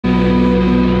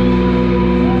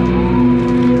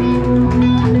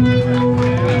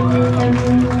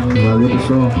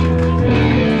Show.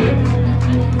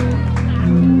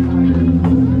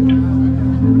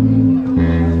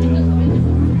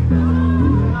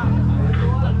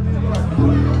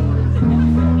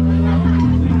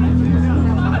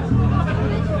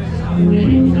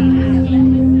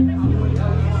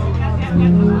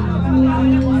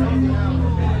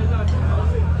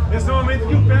 Esse é o momento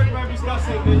que o Pedro vai buscar a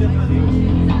cerveja pra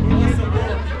gente.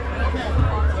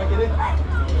 Vai querer?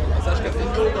 Mas acho que é feito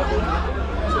da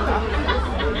boa.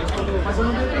 Mas eu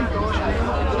não bebi então.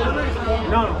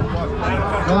 Não, não.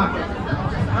 Vai lá.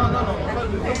 Não.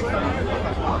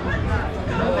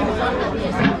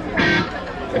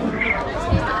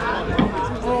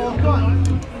 Ô, Antônio.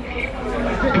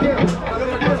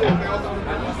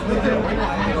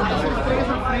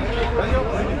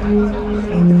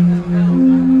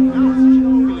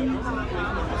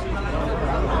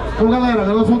 Então galera,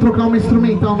 nós vamos trocar uma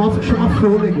instrumental nossa que chama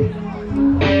Fôlego.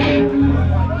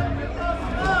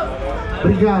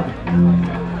 Obrigado.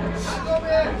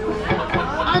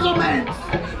 Mais ou menos.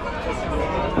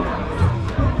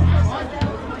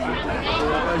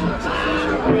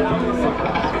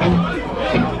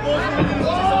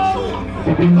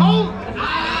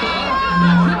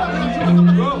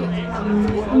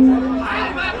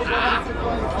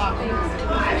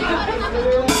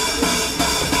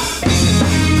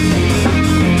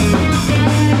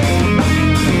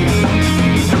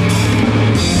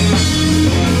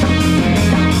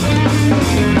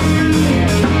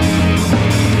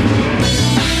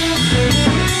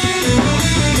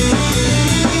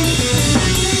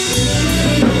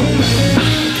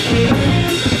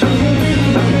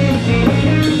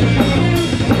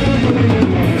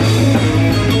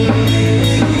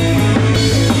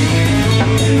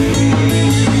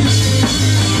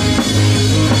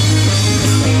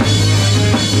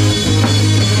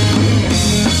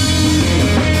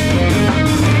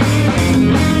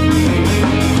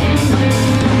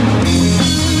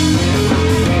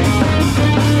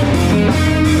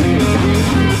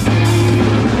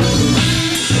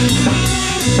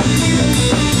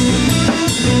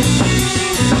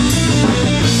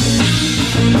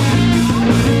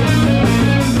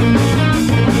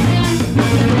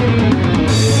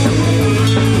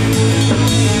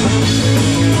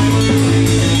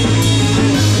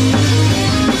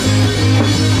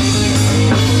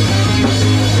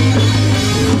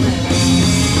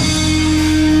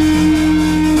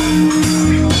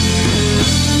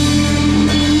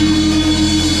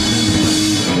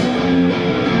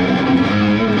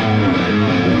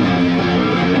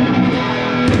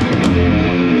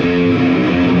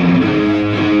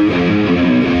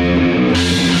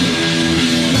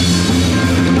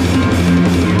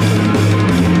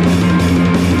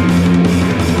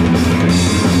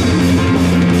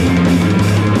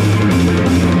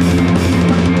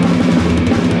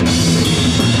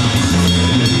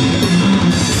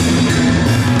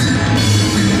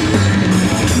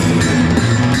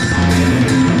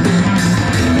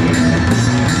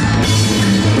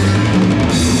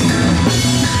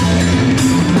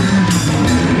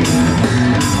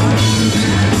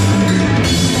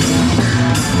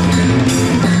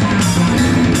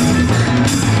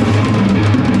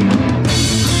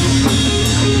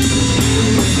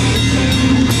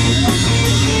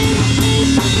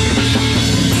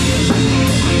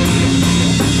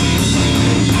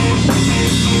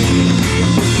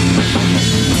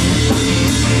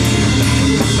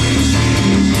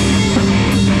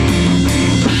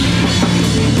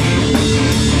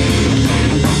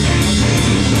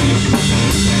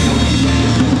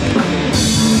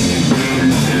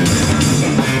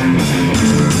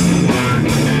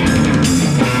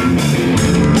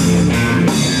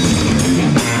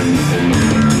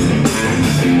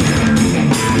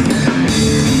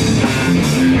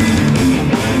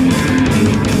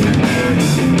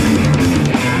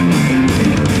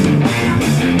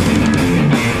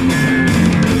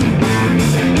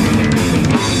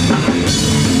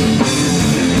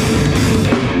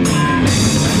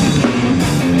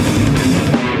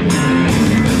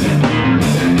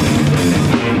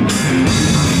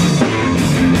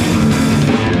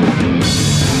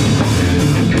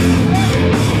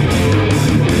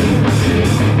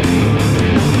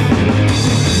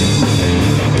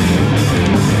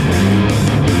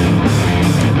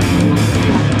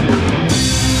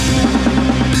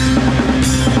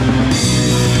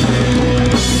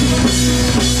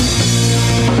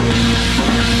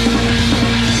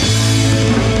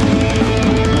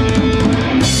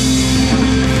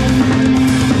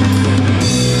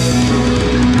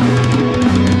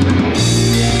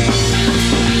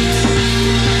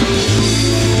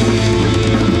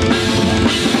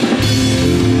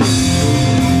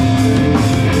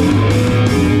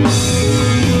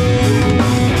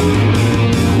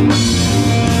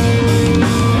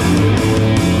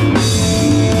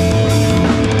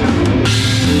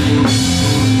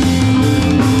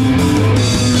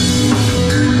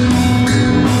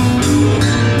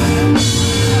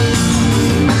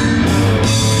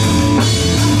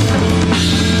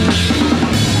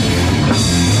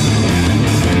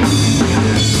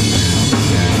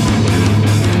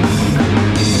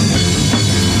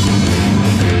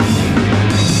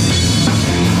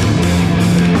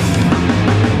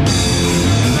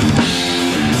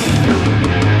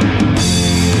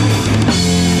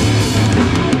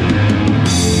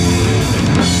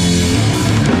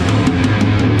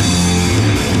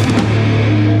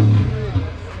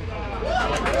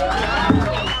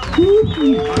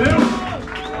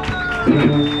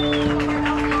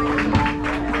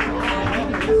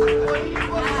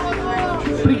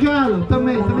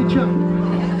 também te amo.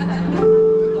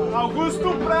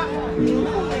 Augusto pra...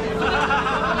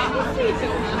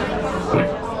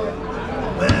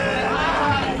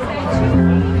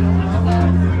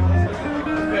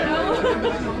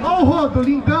 Ó o Rodo,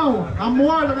 lindão,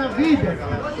 amor da minha vida.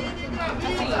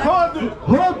 Rodo!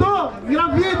 Rodou,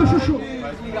 engravido, chuchu.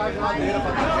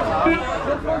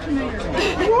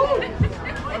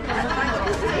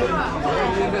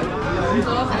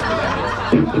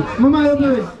 Mamãe, eu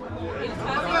dois.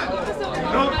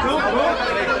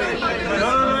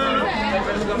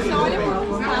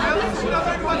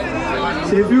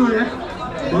 Você viu, né?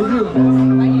 Você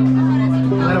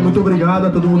viu? Galera, muito obrigado a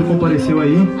todo mundo que compareceu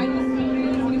aí.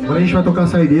 Agora a gente vai tocar a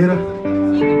saideira.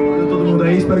 Valeu todo mundo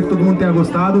aí, espero que todo mundo tenha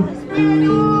gostado.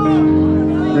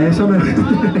 É isso mesmo.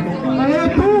 Aê,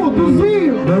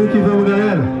 Tuzinho! Vamos que vamos,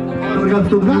 galera. Muito obrigado a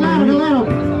todo mundo. Galera.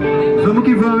 Vamos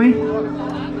que vamos, hein?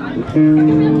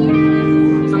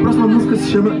 Essa próxima música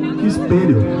se chama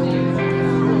Espelho.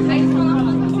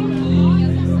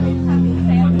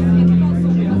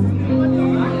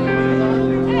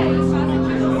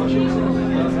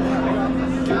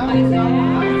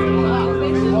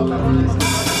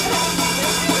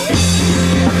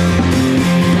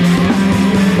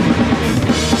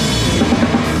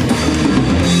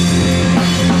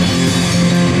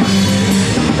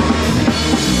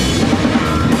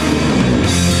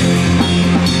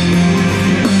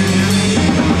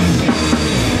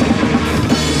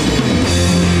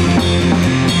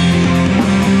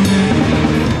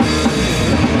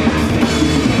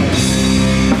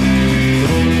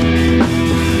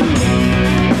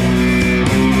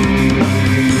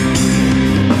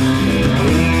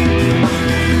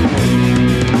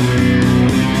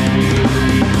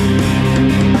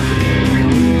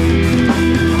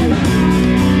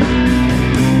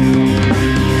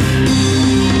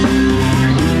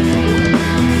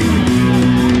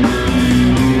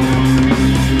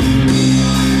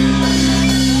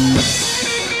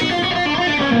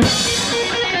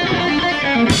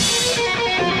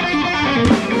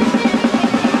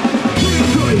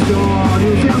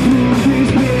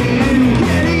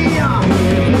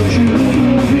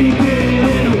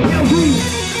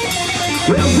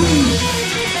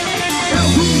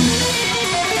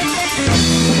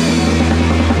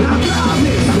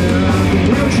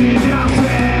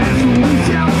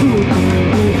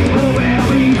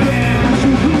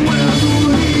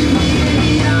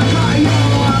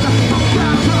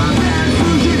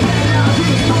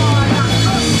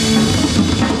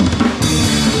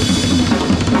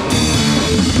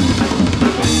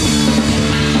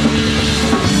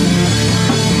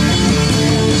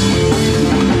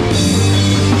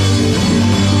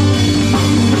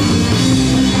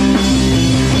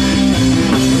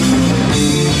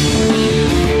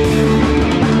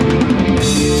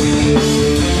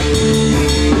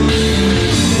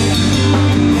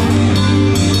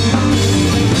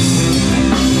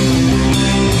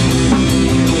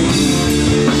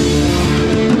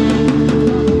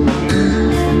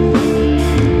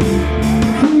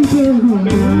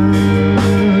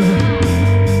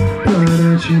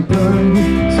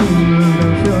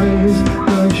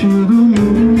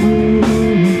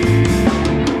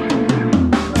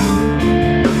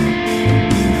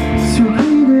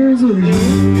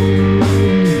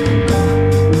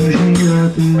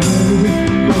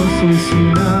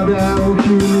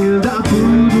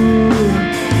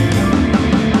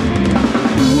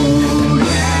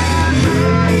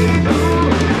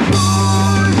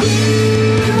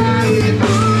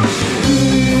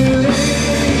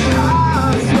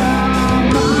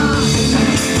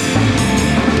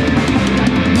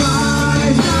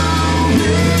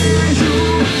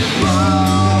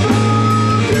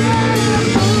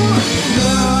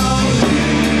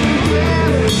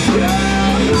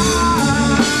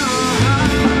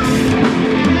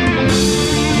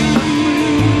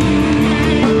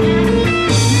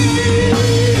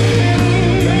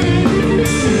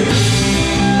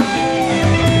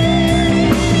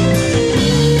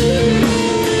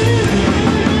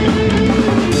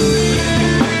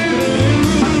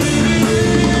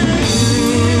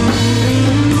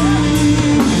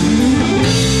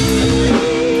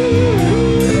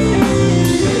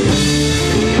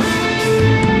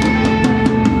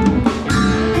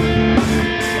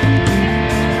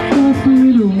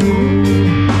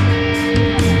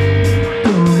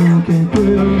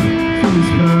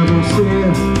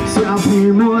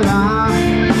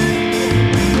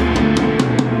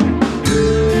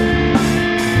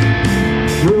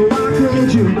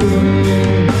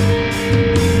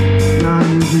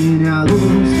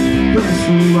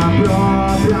 sua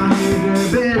própria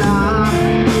reverberar.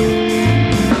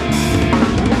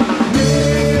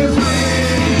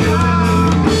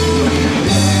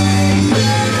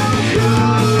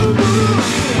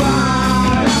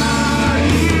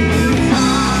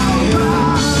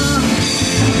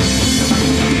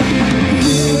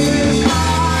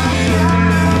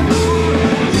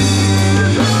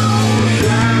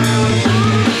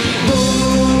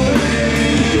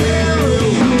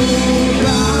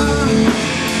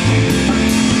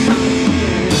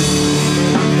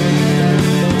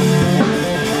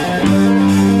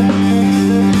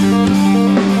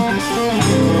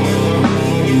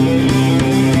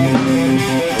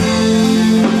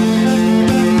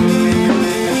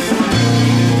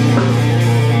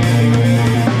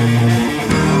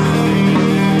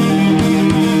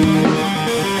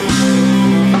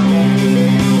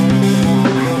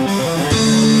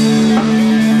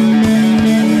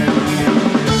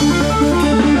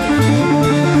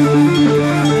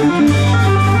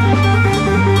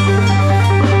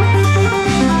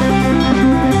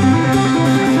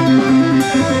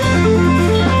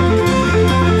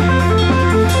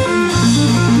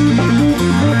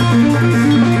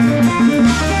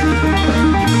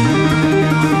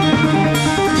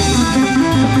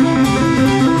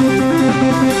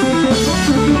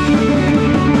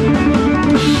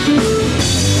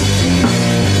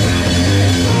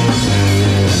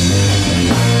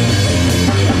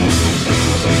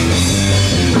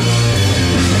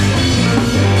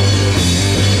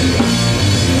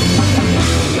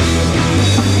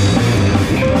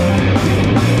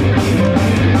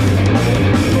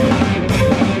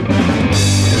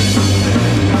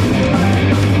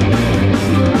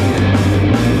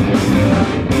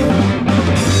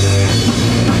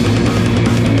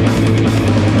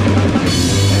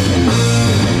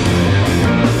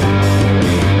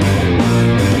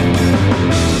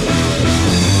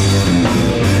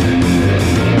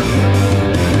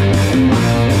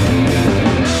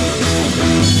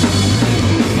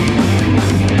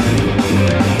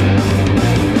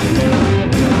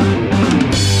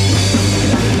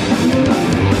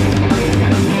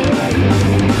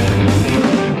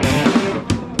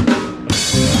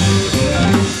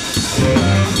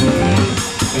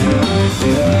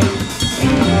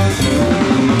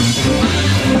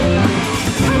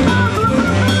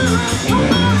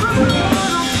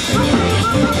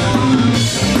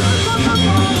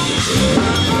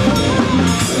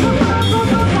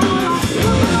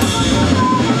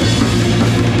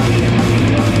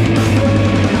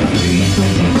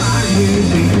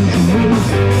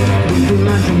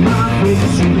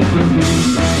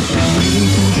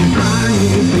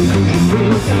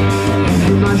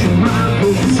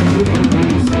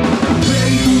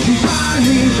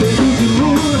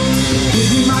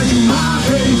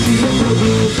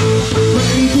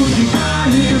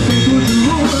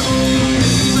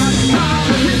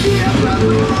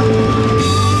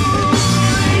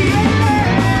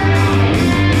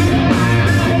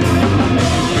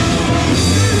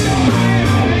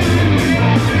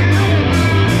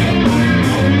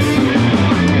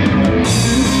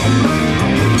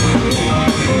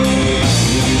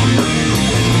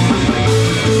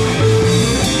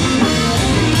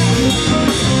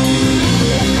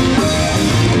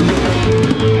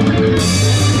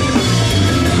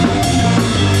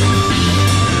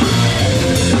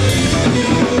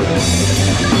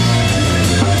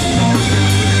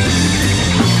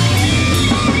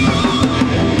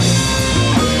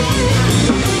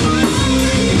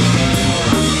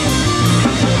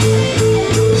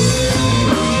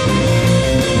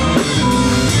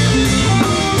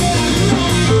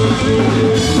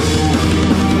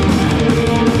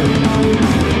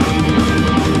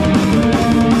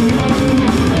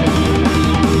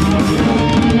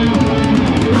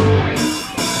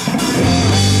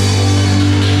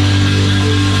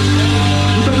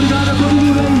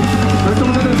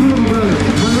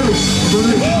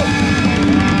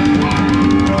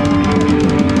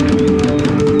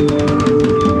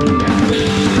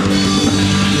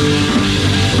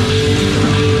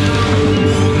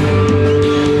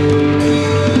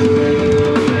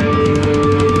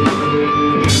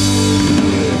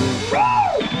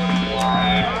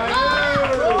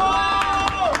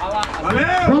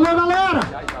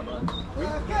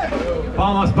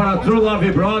 Palmas para True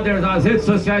Love Brothers, as redes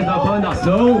sociais da banda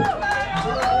são...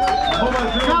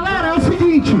 Galera, é o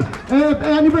seguinte,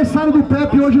 é aniversário do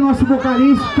Pepe hoje, nosso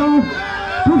vocalista, então,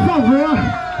 por favor,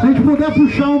 se a gente puder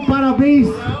puxar um parabéns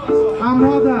à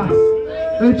moda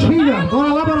antiga,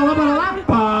 bora lá, bora lá, bora lá.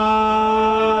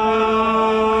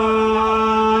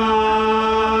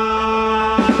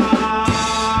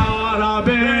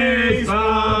 Parabéns pra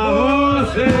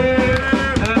você.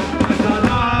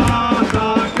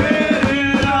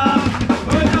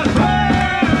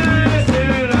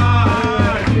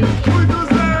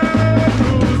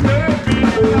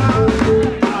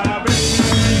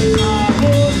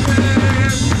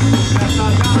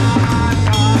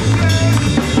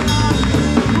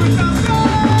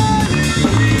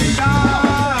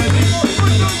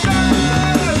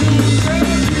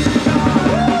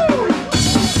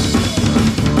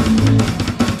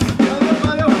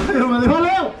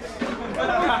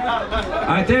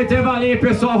 Aí teve ali,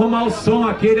 pessoal, arrumar o som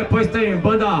aqui. Depois tem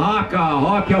banda Raca,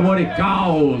 Rock, Amor e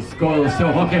Caos, com o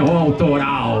seu rock and roll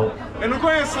autoral. Eu não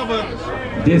conheço essa banda.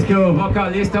 Diz que o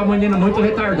vocalista é um menino muito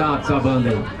retardado, essa banda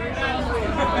aí.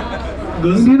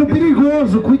 Menino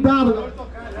perigoso, cuidado.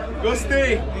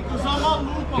 Gostei. Tem que usar uma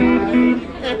lupa.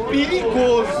 É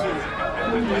perigoso.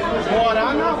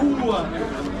 Morar na rua.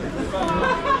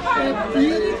 É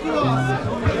perigoso.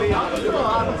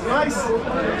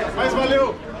 Mas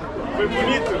valeu. Foi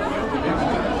bonito.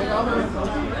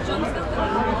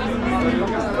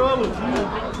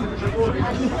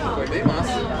 Foi bem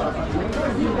massa.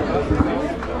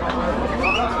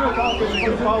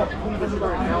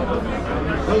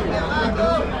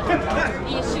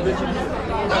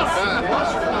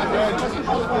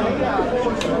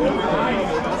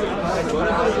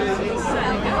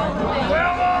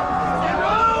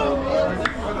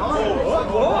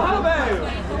 Porra, velho!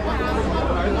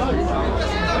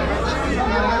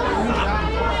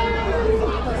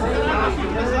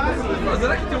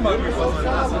 Será que tem um bagulho falando?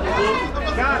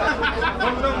 Cara,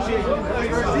 vamos dar um jeito.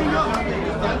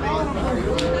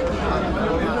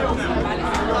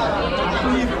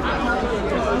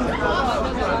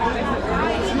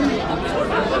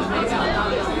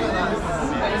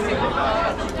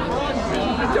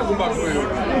 Tem algum bagulho?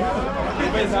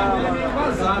 Vai dar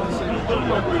vazado isso aí. Todo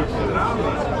bagulho.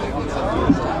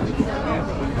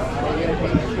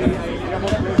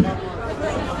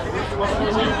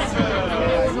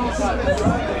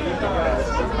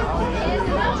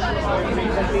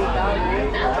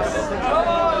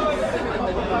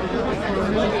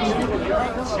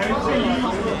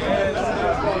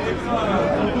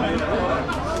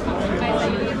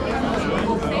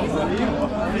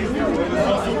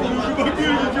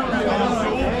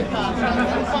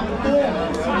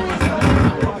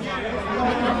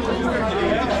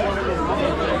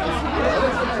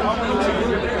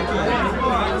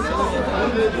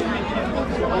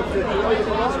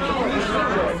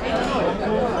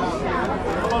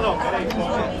 Não, peraí.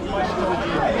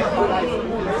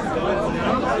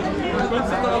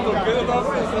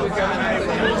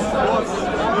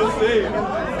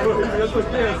 essa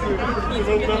peça.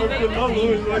 Não tava ficando na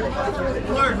luz, né?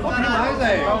 Demais,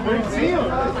 velho. Tá bonitinho?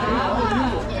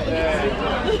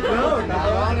 Não, tá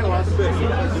lá o negócio.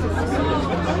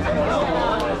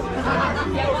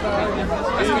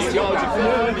 Festival de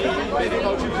filme,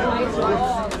 festival de filme.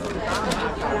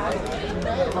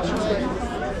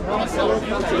 Nossa,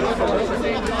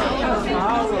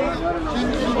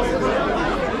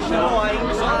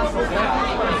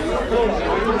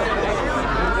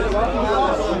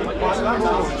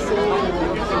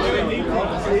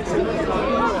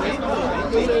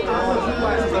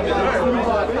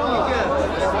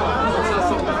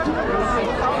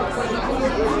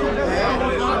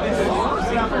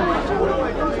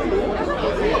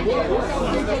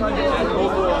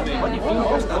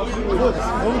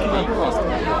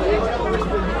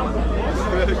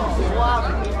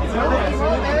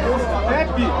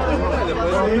 Pepe!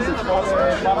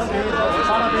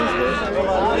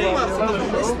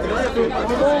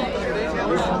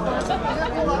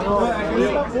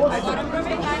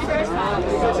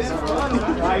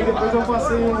 Aí depois eu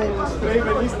passei um spray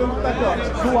ali, então tá aqui, ó,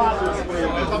 zoado o spray.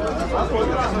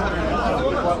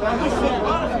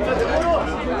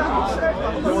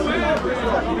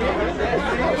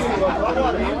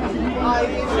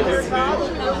 Aí,